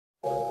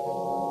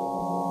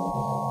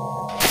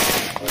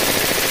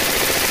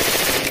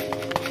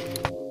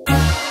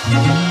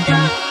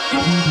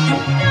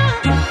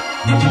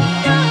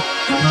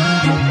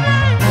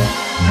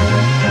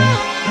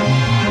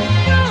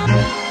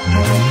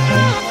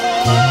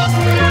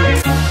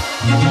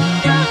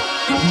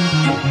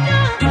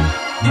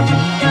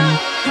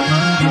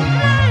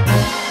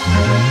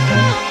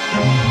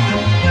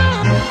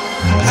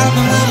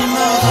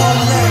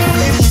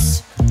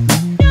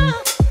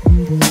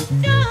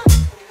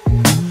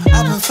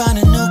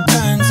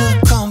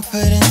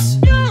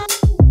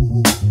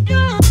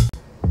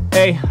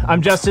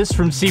I'm Justus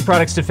from C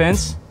Products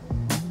Defense,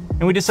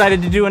 and we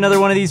decided to do another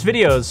one of these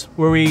videos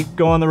where we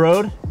go on the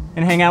road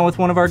and hang out with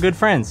one of our good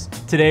friends.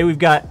 Today we've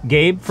got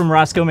Gabe from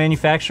Rosco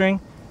Manufacturing.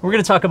 We're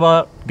gonna talk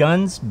about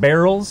guns,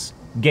 barrels,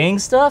 gang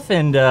stuff,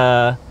 and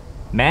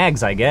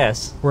mags, I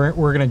guess. We're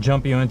gonna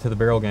jump you into the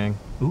barrel gang.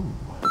 Ooh.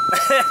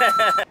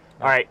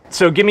 All right,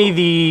 so give me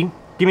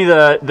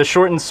the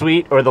short and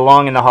sweet, or the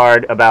long and the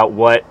hard, about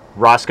what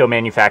Rosco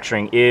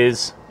Manufacturing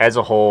is as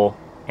a whole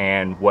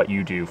and what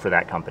you do for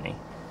that company.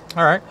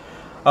 All right.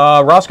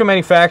 Rosco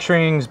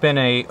Manufacturing's been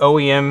a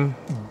OEM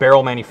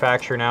barrel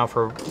manufacturer now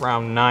for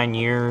around 9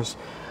 years.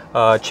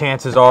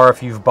 Chances are,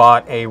 if you've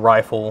bought a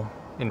rifle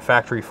in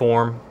factory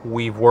form,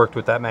 we've worked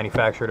with that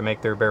manufacturer to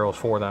make their barrels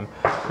for them.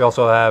 We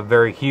also have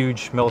very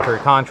huge military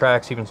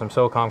contracts, even some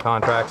SOCOM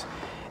contracts.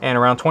 And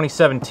around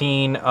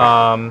 2017,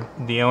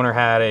 the owner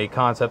had a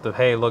concept of,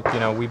 hey, look, you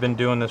know, we've been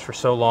doing this for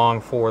so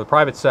long for the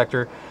private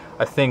sector.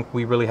 I think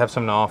we really have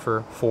something to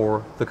offer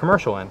for the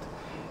commercial end.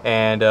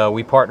 And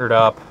we partnered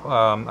up.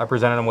 I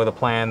presented them with a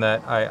plan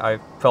that I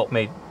felt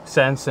made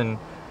sense, and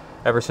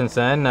ever since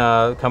then,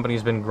 the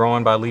company's been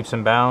growing by leaps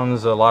and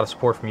bounds. A lot of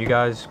support from you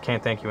guys.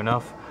 Can't thank you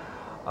enough.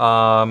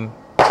 And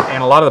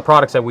a lot of the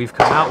products that we've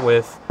come out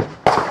with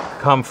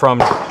come from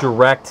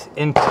direct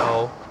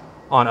intel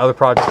on other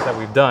projects that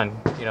we've done.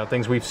 You know,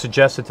 things we've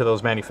suggested to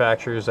those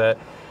manufacturers that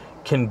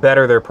can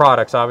better their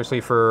products. Obviously,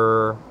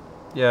 for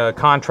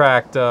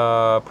contract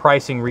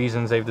pricing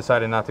reasons, they've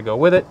decided not to go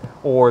with it,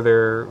 or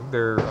their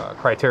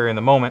criteria in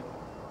the moment.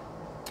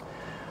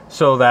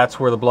 So that's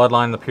where the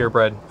bloodline, the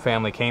purebred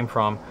family came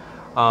from.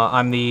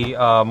 I'm the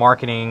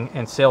marketing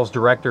and sales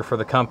director for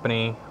the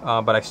company,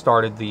 but I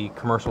started the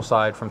commercial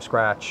side from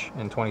scratch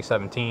in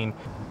 2017.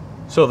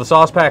 So the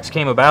sauce packs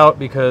came about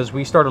because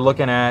we started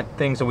looking at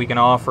things that we can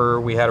offer.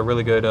 We had a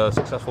really good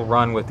successful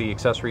run with the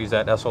accessories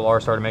that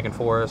SLR started making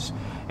for us,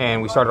 and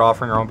we started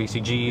offering our own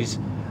BCGs.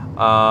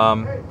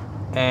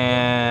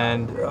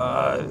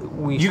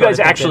 You guys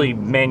actually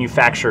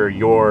manufacture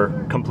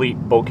your complete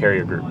bolt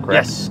carrier group, correct?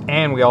 Yes,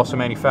 and we also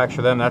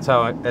manufacture them. That's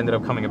how it ended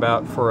up coming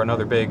about for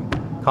another big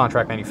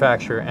contract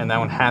manufacturer, and that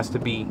one has to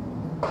be,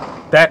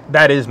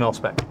 that is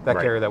mil-spec, that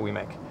right. carrier that we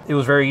make. It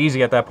was very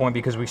easy at that point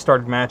because we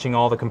started matching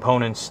all the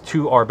components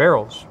to our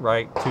barrels,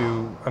 right?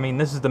 I mean,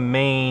 this is the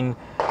main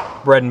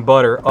bread and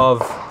butter of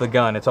the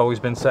gun. It's always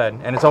been said,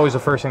 and it's always the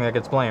first thing that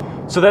gets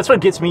blamed. So that's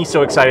what gets me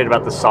so excited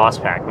about the sauce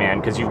pack, man,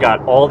 because you've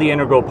got all the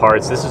integral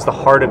parts. This is the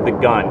heart of the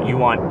gun. You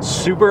want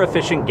super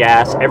efficient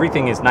gas.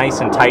 Everything is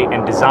nice and tight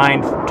and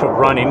designed to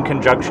run in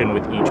conjunction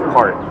with each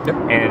part. Yep.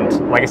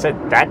 And like I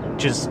said,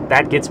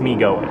 that gets me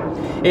going.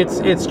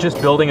 It's just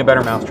building a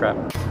better mousetrap.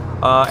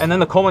 And then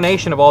the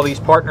culmination of all these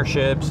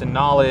partnerships and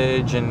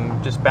knowledge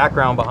and just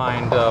background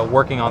behind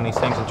working on these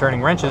things and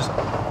turning wrenches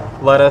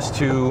led us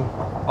to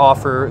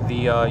offer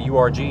the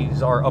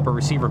URGs, our upper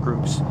receiver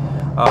groups.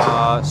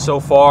 So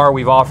far,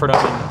 we've offered them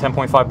in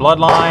 10.5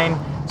 Bloodline,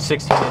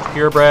 16-inch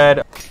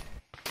purebred.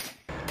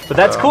 But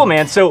that's cool,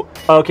 man. So,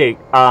 okay,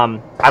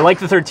 I like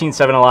the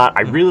 13.7 a lot.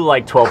 I really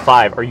like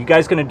 12.5. Are you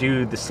guys going to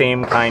do the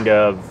same kind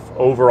of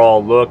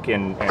overall look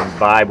and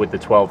vibe with the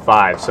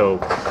 12.5? So,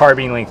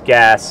 carbine length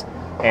gas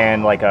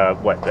and like a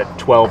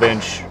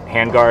 12-inch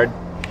handguard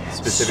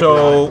specifically?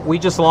 So, we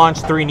just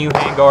launched 3 new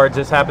handguards.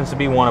 This happens to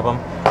be one of them.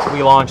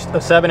 We launched a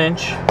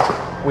 7-inch.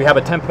 We have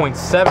a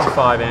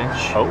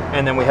 10.75-inch,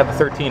 and then we have a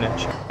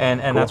 13-inch,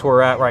 and cool. That's where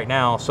we're at right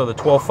now. So the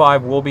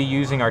 12.5 will be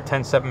using our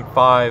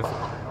 10.75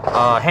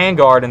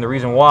 handguard, and the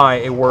reason why,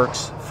 it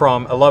works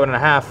from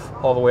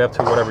 11.5 all the way up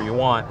to whatever you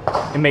want.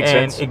 It makes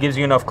sense. And it gives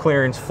you enough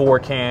clearance for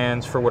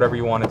cans for whatever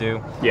you want to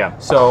do. Yeah.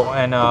 So,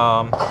 and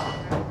a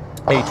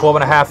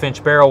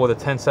 12.5-inch barrel with a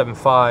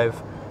 10.75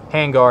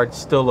 handguard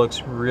still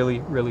looks really,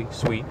 really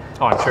sweet.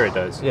 Oh, I'm sure it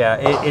does. Yeah,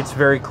 it's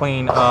very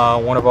clean.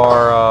 One of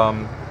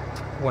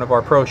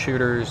our pro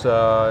shooters,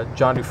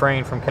 John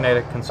Dufresne from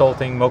Kinetic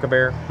Consulting, Mocha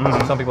Bear,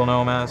 some people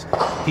know him as.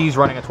 He's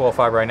running a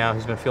 12.5 right now.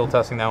 He's been field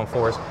testing that one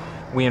for us.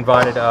 We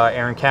invited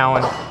Aaron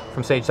Cowan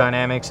from Sage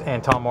Dynamics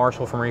and Tom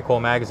Marshall from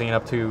Recoil Magazine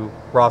up to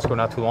Rosco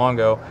not too long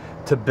ago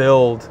to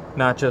build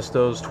not just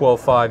those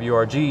 12.5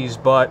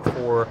 URGs, but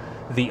for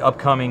the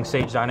upcoming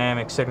Sage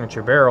Dynamics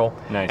signature barrel.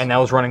 Nice. And that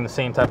was running the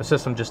same type of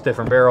system, just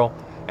different barrel.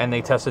 And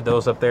they tested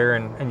those up there,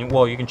 and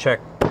well, you can check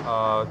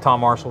Tom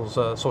Marshall's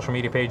social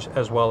media page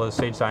as well as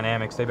Sage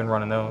Dynamics. They've been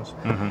running those.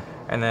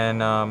 And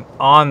then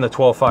on the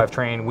 12.5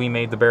 train, we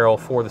made the barrel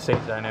for the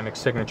Sage Dynamics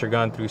signature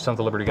gun through Sons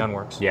of Liberty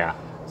Gunworks. Yeah.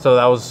 So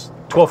that was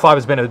 12.5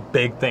 has been a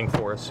big thing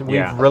for us.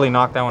 We've really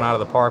knocked that one out of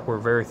the park. We're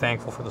very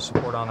thankful for the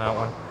support on that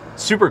one.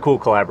 Super cool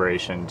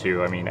collaboration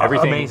too. I mean,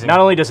 everything. Amazing. Not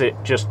only does it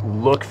just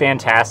look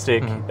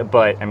fantastic,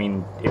 but I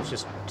mean, it's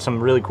just some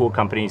really cool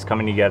companies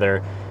coming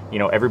together. You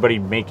know, everybody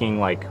making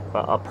like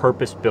a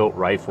purpose-built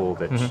rifle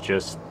that's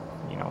just,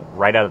 you know,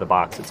 right out of the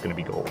box. It's going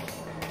to be gold.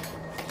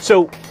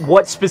 So,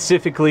 what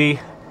specifically?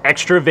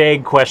 Extra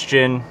vague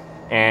question,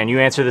 and you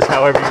answer this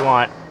however you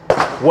want.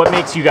 What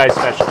makes you guys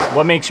special?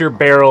 What makes your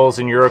barrels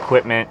and your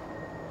equipment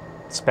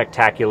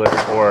spectacular,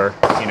 or,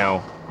 you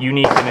know,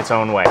 unique in its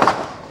own way?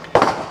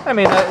 I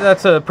mean,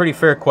 that's a pretty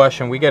fair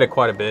question. We get it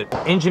quite a bit.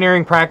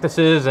 Engineering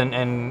practices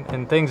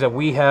and things that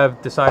we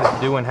have decided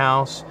to do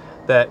in-house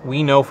that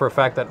we know for a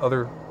fact that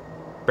other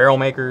barrel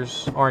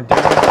makers aren't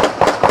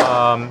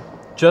doing.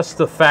 Just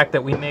the fact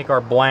that we make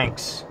our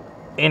blanks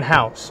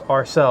in-house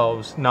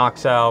ourselves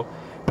knocks out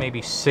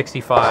maybe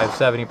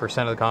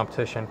 65–70% of the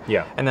competition.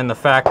 Yeah. And then the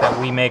fact that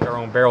we make our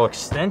own barrel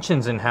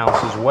extensions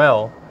in-house as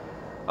well,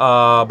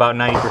 about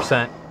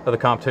 90% of the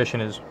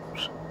competition is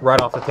right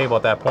off the table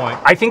at that point.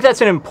 I think that's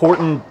an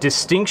important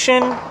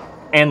distinction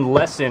and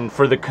lesson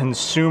for the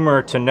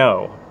consumer to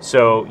know.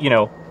 So, you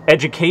know,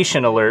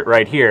 education alert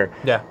right here.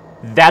 Yeah.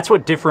 That's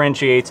what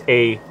differentiates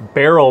a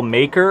barrel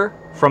maker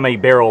from a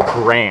barrel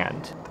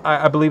brand.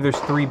 I believe there's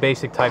 3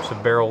 basic types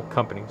of barrel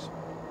companies.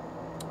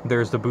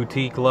 There's the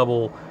boutique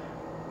level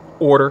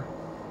order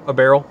a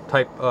barrel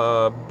type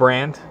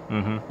brand,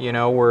 you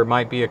know, where it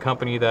might be a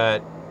company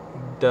that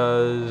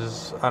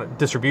does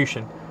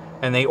distribution,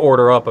 and they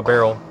order up a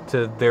barrel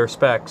to their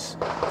specs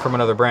from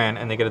another brand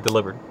and they get it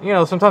delivered. You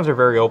know, sometimes they're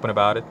very open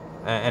about it,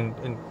 and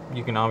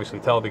you can obviously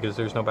tell because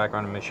there's no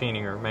background in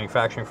machining or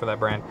manufacturing for that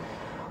brand.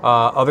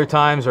 Other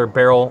times are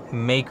barrel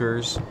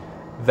makers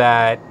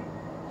that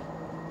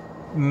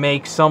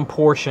make some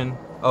portion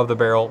of the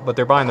barrel, but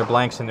they're buying their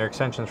blanks and their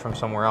extensions from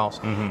somewhere else.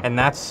 And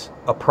that's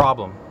a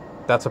problem.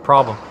 That's a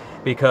problem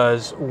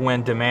because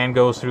when demand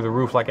goes through the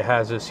roof like it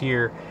has this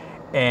year,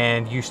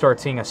 and you start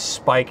seeing a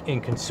spike in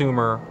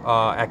consumer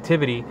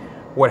activity,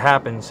 what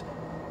happens?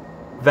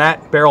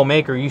 That barrel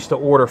maker used to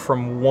order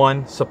from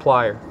one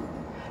supplier,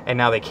 and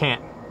now they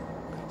can't.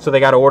 So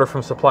they got to order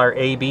from supplier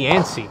A, B,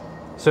 and C.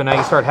 So now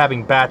you start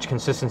having batch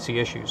consistency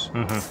issues.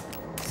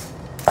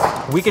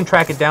 We can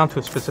track it down to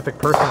a specific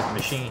person at the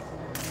machine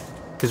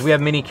because we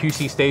have many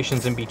QC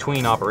stations in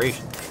between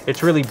operations.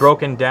 It's really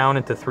broken down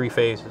into 3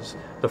 phases.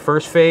 The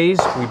first phase,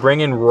 we bring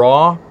in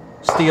raw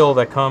steel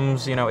that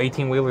comes, you know,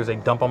 18-wheelers, they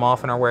dump them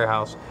off in our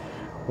warehouse.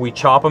 We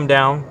chop them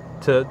down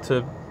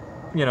to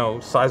you know,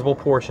 sizable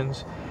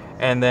portions,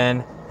 and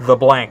then the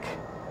blank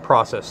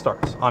process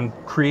starts on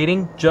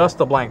creating just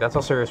the blank. That's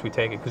how serious we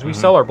take it because we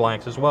sell our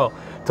blanks as well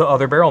to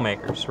other barrel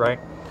makers, right?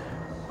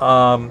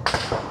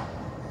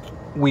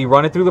 We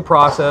run it through the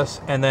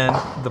process, and then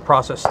the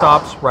process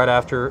stops right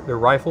after they're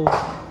rifled,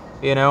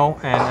 you know,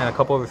 and a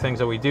couple other things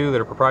that we do that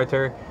are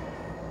proprietary.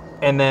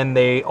 And then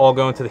they all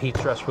go into the heat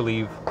stress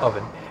relieve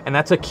oven. And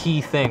that's a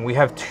key thing. We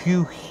have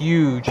 2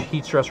 huge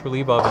heat stress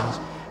relieve ovens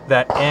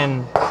that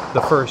end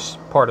the first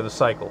part of the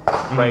cycle,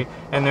 right?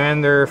 And they're in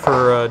there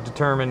for a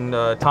determined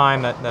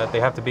time that they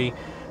have to be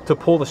to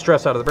pull the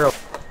stress out of the barrel.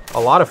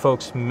 A lot of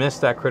folks miss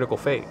that critical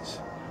phase.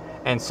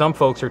 And some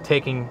folks are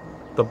taking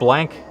the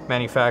blank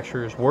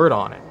manufacturer's word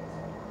on it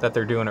that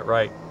they're doing it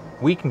right.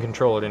 We can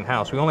control it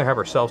in-house. We only have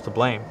ourselves to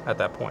blame at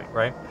that point,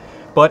 right?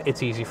 But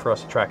it's easy for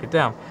us to track it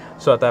down.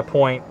 So at that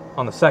point,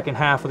 on the second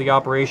half of the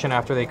operation,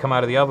 after they come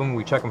out of the oven,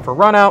 we check them for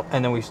run out,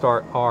 and then we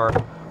start our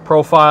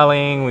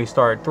profiling, we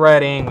start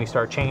threading, we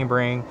start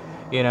chambering,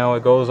 you know,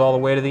 it goes all the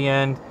way to the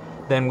end.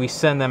 Then we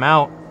send them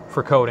out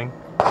for coating.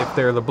 If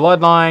they're the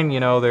bloodline, you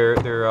know,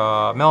 they're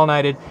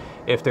melanited.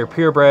 If they're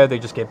purebred, they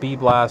just get bead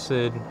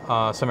blasted.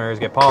 Some areas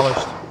get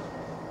polished.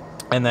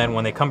 And then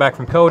when they come back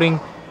from coating,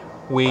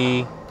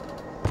 we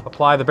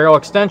apply the barrel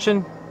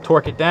extension,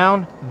 torque it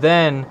down.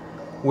 Then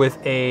with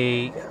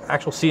a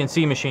actual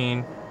CNC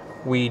machine,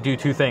 we do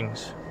 2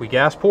 things. We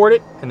gas port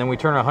it, and then we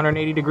turn it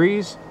 180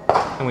 degrees,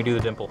 and we do the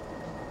dimple.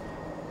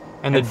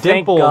 And the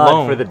dimple thank God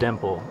alone, for the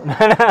dimple.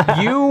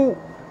 you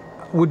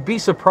would be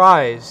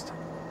surprised,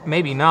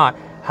 maybe not,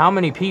 how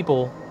many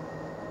people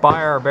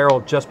buy our barrel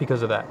just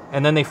because of that.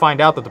 And then they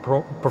find out that the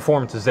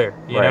performance is there,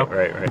 you know?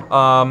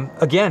 Right.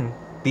 Again,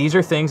 these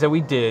are things that we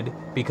did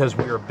because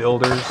we are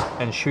builders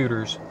and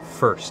shooters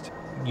first.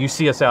 You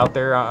see us out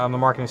there. I'm the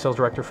marketing sales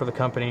director for the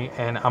company,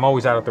 and I'm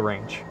always out at the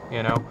range,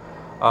 you know?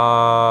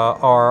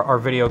 Our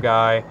video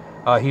guy,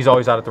 he's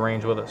always out at the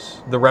range with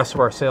us. The rest of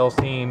our sales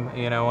team,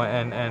 you know,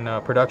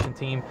 and production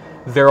team,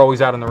 they're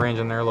always out on the range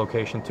in their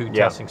location too,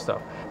 testing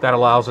stuff. That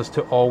allows us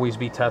to always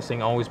be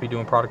testing, always be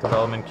doing product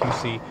development,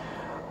 QC,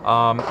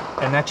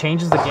 and that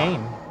changes the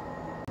game.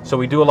 So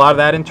we do a lot of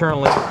that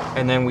internally,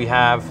 and then we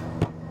have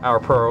our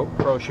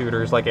pro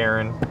shooters like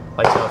Aaron,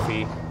 like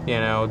Duffy, you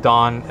know,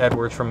 Don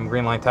Edwards from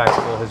Greenline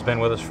Tactical has been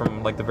with us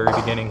from like the very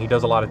beginning. He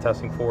does a lot of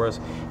testing for us.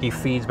 He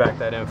feeds back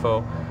that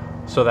info.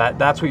 So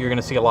that's what you're going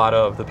to see a lot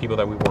of, the people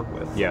that we work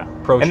with. Yeah.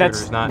 Pro and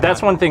shooters,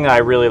 that's one thing that I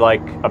really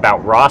like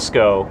about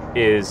Rosco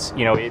is,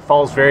 you know, it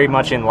falls very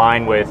much in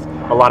line with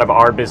a lot of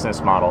our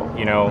business model.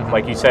 You know,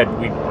 like you said,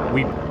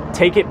 we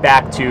take it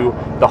back to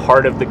the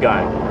heart of the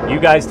gun. You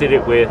guys did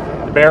it with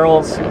the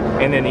barrels,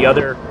 and then the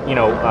other, you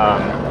know,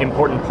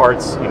 important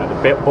parts, you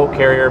know, the bolt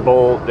carrier,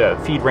 bolt, the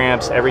feed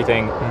ramps,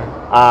 everything.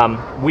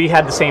 We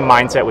had the same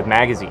mindset with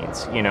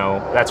magazines. You know,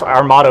 that's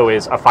our motto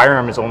is a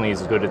firearm is only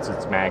as good as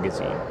its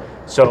magazine.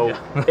 So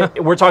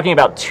we're talking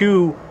about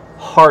 2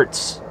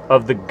 hearts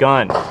of the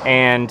gun,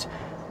 and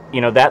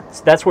you know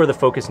that's where the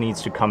focus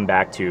needs to come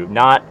back to.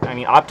 Not, I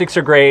mean, optics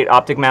are great,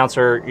 optic mounts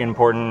are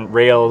important,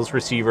 rails,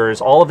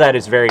 receivers, all of that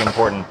is very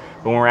important.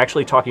 But when we're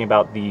actually talking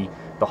about the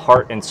the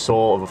heart and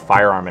soul of a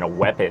firearm and a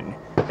weapon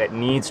that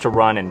needs to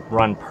run and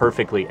run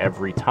perfectly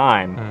every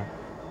time,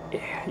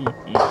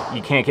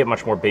 you can't get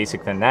much more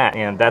basic than that.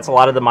 And that's a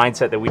lot of the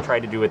mindset that we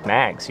try to do with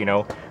mags. You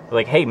know,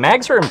 like, hey,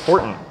 mags are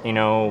important. You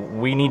know,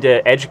 we need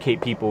to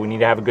educate people. We need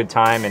to have a good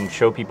time and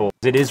show people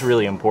it is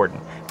really important.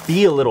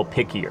 Be a little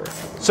pickier.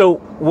 So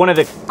one of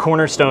the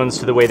cornerstones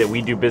to the way that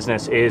we do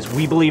business is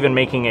we believe in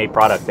making a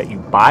product that you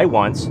buy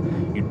once,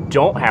 you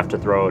don't have to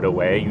throw it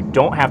away, you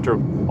don't have to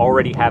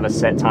already have a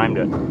set time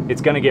to, it's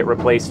going to get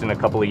replaced in a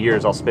couple of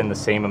years, I'll spend the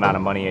same amount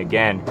of money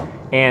again.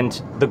 And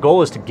the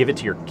goal is to give it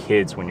to your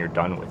kids when you're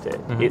done with it.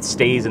 It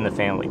stays in the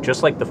family.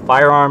 Just like the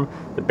firearm,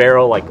 the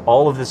barrel, like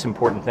all of this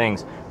important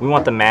things, we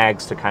want the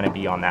mags to kind of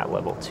be on that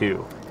level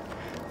too.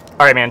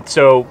 All right, man,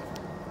 so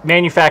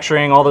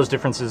manufacturing, all those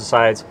differences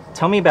aside,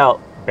 tell me about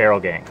Barrel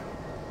Gang.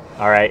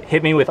 All right,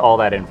 hit me with all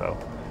that info.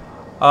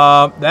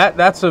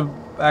 That's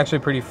actually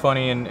pretty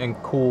funny and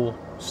cool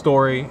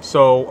story.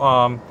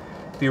 So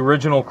the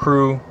original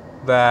crew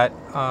that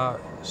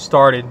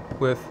started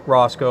with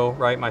Rosco,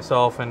 right,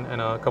 myself and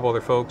a couple other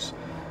folks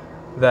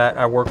that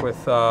I work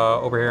with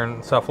over here in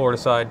the South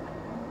Florida side,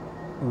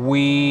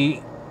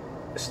 we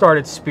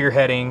started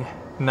spearheading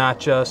not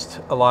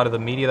just a lot of the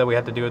media that we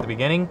had to do at the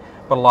beginning,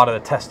 but a lot of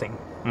the testing.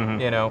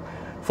 You know,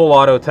 full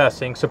auto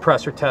testing,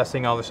 suppressor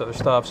testing, all this other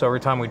stuff. So every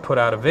time we'd put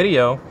out a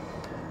video,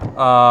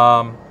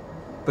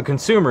 the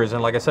consumers,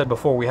 and like I said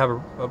before, we have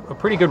a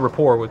pretty good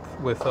rapport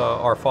with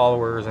our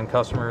followers and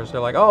customers.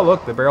 They're like, oh,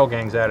 look, the Barrel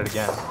Gang's at it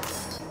again.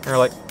 And they're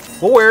like,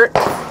 we'll wear it.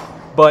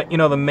 But, you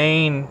know, the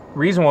main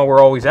reason why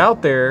we're always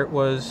out there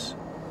was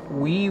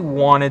we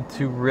wanted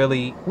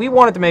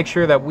to make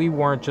sure that we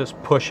weren't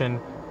just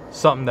pushing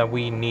something that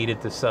we needed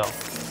to sell.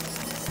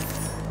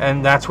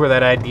 And that's where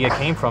that idea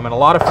came from. And a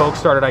lot of folks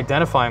started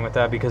identifying with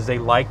that because they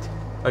liked,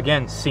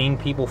 again, seeing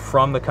people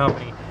from the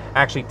company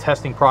actually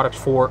testing products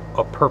for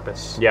a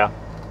purpose. Yeah.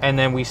 And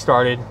then we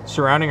started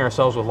surrounding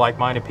ourselves with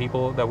like-minded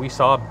people that we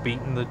saw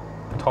beating the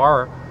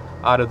tar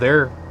out of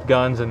their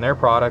guns and their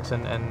products,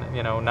 and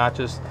you know, not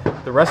just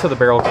the rest of the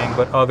Barrel Gang,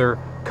 but other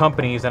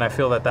companies. And I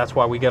feel that that's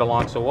why we get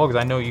along so well, because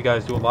I know you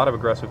guys do a lot of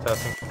aggressive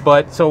testing.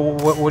 But so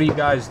what do you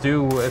guys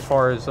do as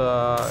far as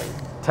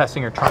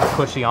testing or trying to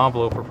push the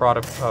envelope for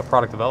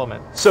product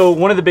development? So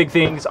one of the big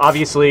things,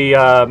 obviously,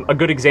 a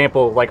good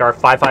example, like our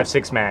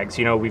 5.56 mags,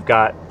 you know, we've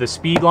got the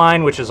Speed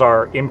line, which is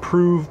our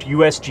improved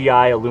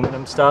USGI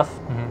aluminum stuff,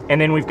 and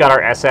then we've got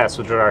our SS,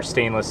 which is our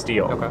stainless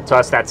steel. To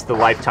us, that's the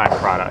lifetime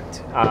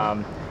product.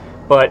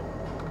 But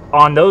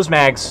on those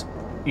mags,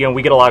 you know,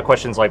 we get a lot of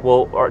questions like,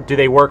 well, do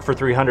they work for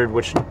 300?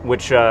 Which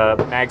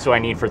mags do I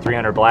need for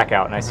 300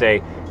 blackout? And I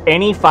say,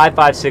 any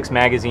 5.56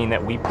 magazine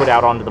that we put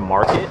out onto the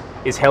market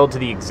is held to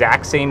the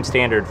exact same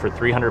standard for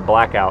 300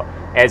 blackout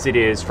as it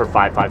is for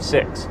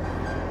 5.56.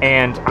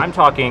 And I'm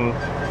talking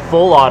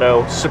full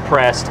auto,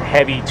 suppressed,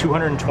 heavy,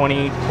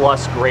 220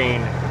 plus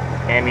grain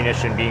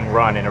ammunition being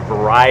run in a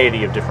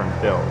variety of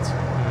different builds.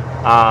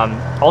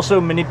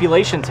 Also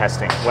manipulation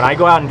testing. When I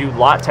go out and do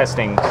lot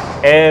testing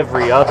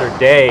every other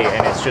day,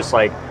 and it's just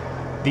like,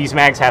 these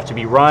mags have to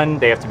be run,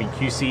 they have to be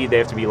QC'd, they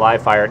have to be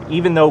live fired.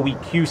 Even though we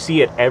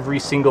QC at every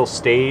single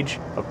stage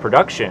of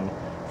production,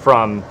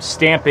 from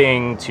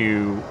stamping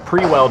to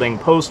pre-welding,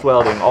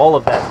 post-welding, all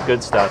of that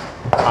good stuff.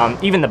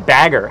 Even the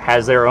bagger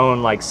has their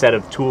own like set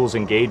of tools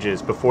and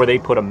gauges before they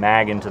put a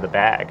mag into the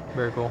bag.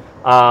 Very cool.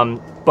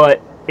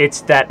 But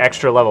it's that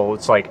extra level.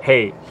 It's like,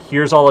 hey,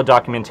 here's all the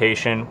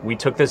documentation. We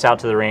took this out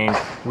to the range.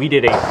 We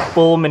did a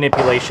full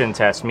manipulation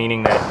test,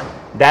 meaning that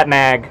that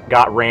mag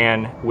got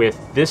ran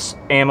with this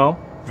ammo,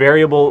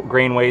 variable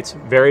grain weights,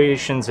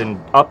 variations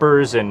in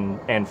uppers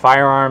and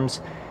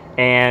firearms,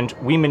 and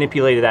we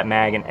manipulated that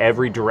mag in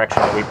every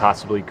direction that we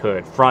possibly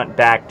could. Front,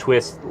 back,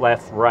 twist,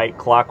 left, right,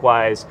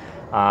 clockwise.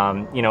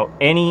 You know,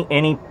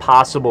 any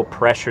possible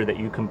pressure that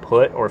you can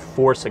put or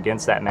force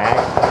against that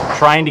mag,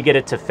 trying to get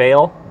it to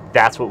fail,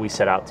 that's what we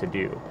set out to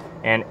do.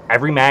 And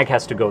every mag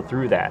has to go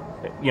through that.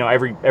 You know,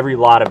 every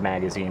lot of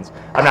magazines.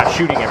 I'm not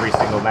shooting every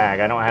single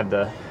mag. I don't have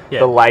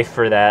the life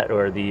for that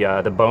or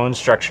the bone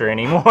structure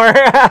anymore.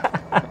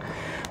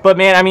 But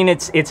man, I mean,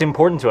 it's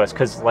important to us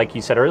because, like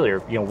you said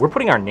earlier, you know, we're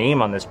putting our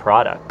name on this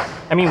product.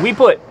 I mean, we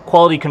put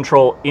quality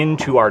control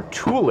into our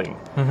tooling.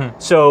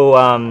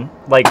 So,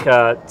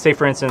 say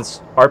for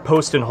instance, our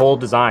post and hold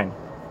design.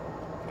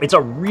 It's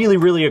a really,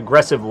 really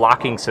aggressive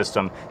locking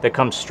system that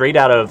comes straight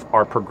out of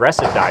our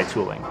progressive die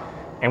tooling.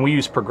 And we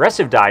use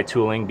progressive die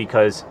tooling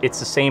because it's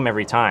the same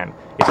every time.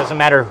 It doesn't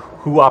matter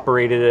who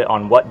operated it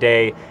on what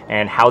day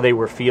and how they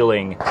were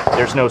feeling.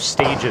 There's no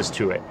stages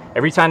to it.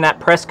 Every time that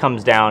press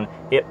comes down,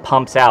 it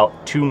pumps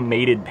out 2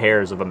 mated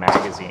pairs of a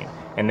magazine.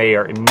 And they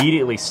are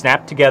immediately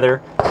snapped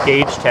together,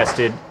 gauge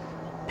tested,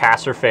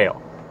 pass or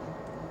fail.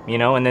 You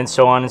know, and then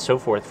so on and so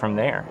forth from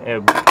there.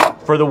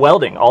 For the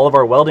welding, all of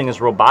our welding is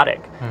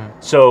robotic.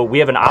 So we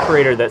have an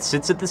operator that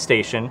sits at the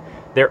station.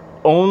 Their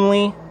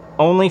only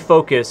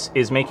focus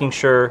is making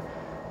sure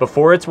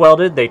before it's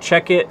welded, they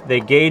check it, they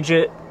gauge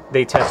it,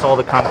 they test all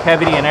the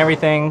concavity and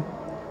everything,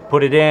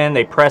 put it in,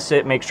 they press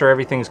it, make sure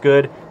everything's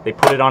good, they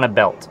put it on a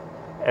belt.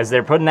 as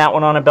they're putting that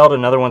one on a belt,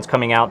 another one's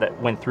coming out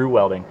that went through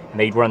welding, and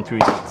they run through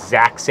the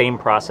exact same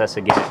process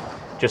again.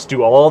 Just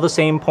do all the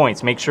same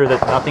points. Make sure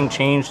that nothing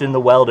changed in the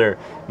welder.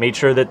 Make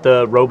sure that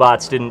the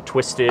robots didn't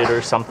twist it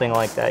or something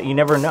like that. You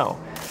never know.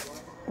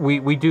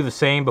 We do the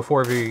same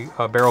before every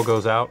barrel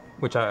goes out,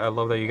 which I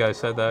love that you guys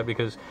said that,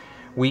 because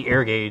we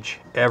air gauge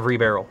every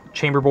barrel,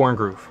 chamber bore and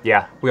groove.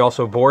 Yeah. We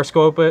also bore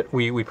scope it.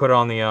 We put it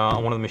on the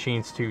on one of the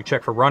machines to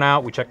check for run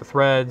out. We check the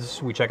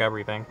threads. We check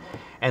everything,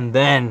 and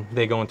then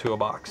they go into a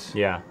box.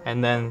 Yeah.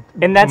 And then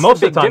that's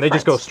most of the time difference. they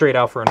just go straight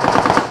out for an.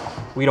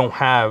 We don't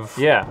have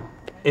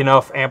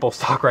enough ample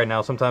stock right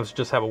now. Sometimes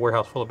just have a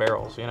warehouse full of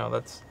barrels. You know,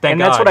 that's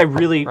that's what I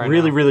really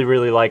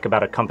like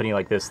about a company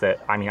like this. That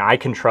I mean, I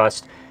can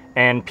trust.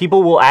 And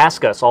people will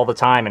ask us all the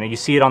time, and you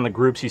see it on the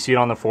groups, you see it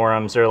on the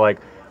forums. They're like,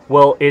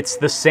 well, it's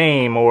the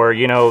same, or,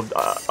 you know,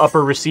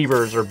 upper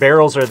receivers or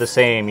barrels are the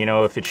same. You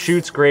know, if it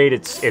shoots great,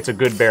 it's a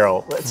good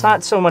barrel. It's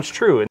not so much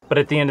true. But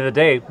at the end of the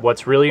day,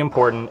 what's really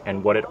important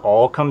and what it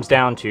all comes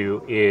down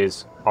to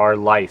is our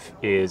life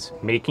is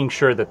making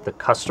sure that the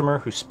customer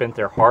who spent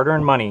their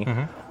hard-earned money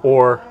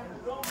or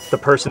the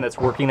person that's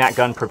working that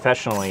gun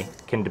professionally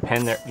can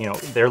depend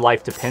their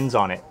life depends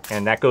on it.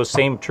 And that goes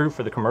same true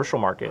for the commercial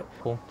market.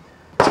 Cool.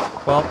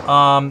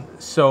 Well,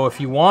 so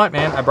if you want,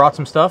 man, I brought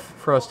some stuff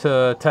for us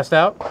to test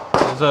out.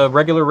 It was a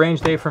regular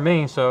range day for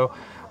me, so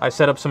I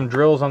set up some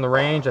drills on the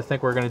range. I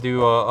think we're going to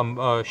do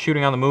a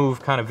shooting on the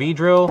move kind of V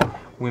drill.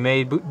 We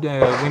may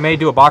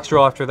do a box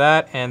drill after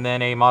that, and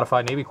then a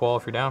modified Navy qual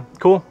if you're down.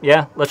 Cool.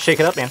 Yeah, let's shake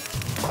it up, man.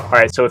 All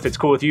right, so if it's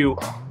cool with you,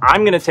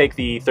 I'm going to take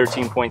the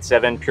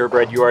 13.7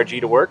 purebred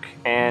URG to work,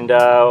 and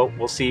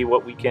we'll see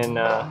what we can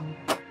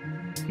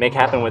make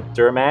happen with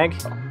Duramag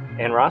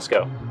and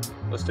Rosco.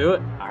 Let's do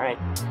it. All right.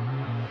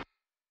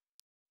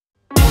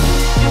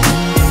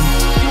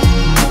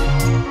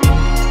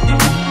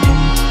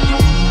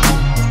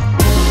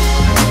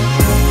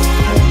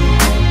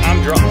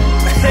 I'm drunk.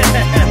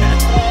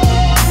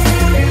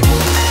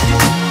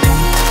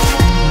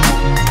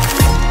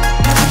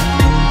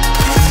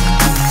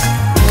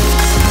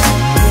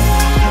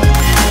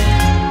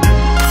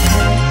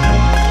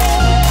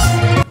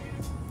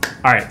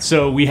 All right,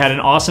 so we had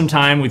an awesome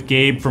time with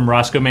Gabe from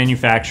Rosco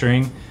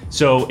Manufacturing.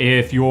 So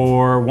if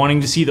you're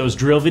wanting to see those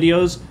drill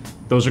videos,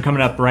 those are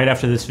coming up right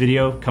after this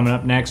video, coming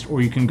up next,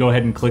 or you can go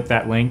ahead and click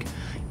that link.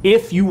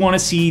 If you want to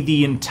see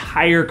the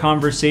entire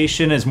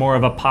conversation as more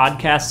of a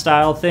podcast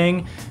style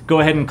thing,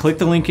 go ahead and click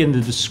the link in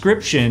the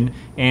description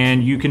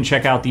and you can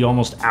check out the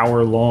almost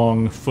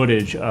hour-long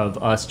footage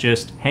of us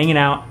just hanging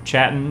out,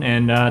 chatting,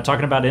 and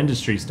talking about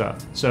industry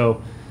stuff.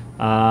 So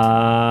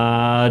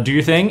do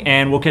your thing,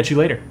 and we'll catch you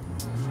later.